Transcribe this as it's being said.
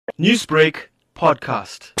Newsbreak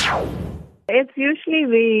Podcast. It's usually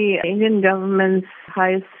the Indian government's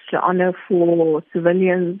highest honor for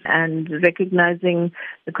civilians and recognizing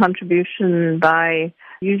the contribution by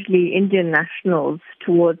usually Indian nationals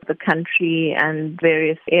towards the country and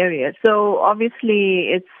various areas. So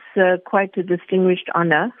obviously it's quite a distinguished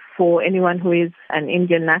honor for anyone who is an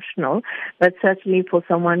Indian national, but certainly for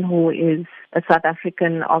someone who is a South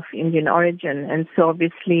African of Indian origin. And so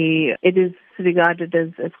obviously it is regarded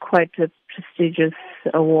as quite a prestigious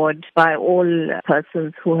award by all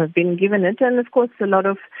persons who have been given it. And of course, a lot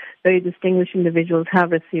of very distinguished individuals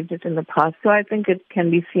have received it in the past. So I think it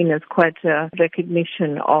can be seen as quite a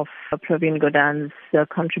recognition of Pravin Gordhan's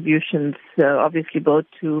contributions, obviously both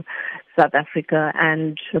to South Africa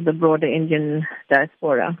and the broader Indian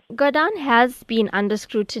diaspora. Gordhan has been under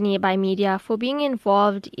scrutiny by media for being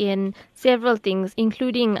involved in several things,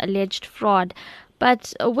 including alleged fraud.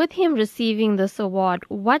 But with him receiving this award,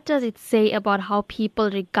 what does it say about how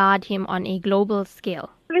people regard him on a global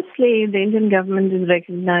scale? Obviously, the Indian government is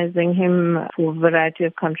recognizing him for a variety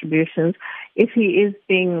of contributions. If he is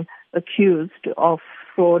being accused of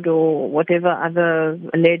fraud or whatever other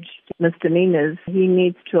alleged misdemeanors, he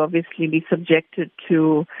needs to obviously be subjected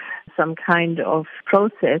to some kind of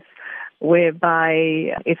process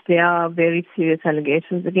whereby if there are very serious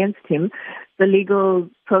allegations against him, the legal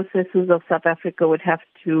processes of South Africa would have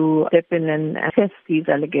to step in and assess these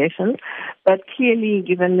allegations. But clearly,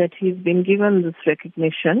 given that he's been given this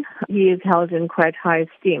recognition, he is held in quite high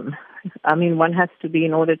esteem. I mean, one has to be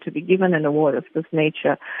in order to be given an award of this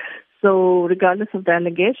nature. So regardless of the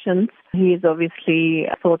allegations, he is obviously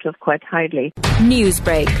thought of quite highly.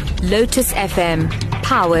 Newsbreak, Lotus FM,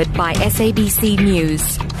 powered by SABC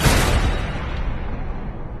News.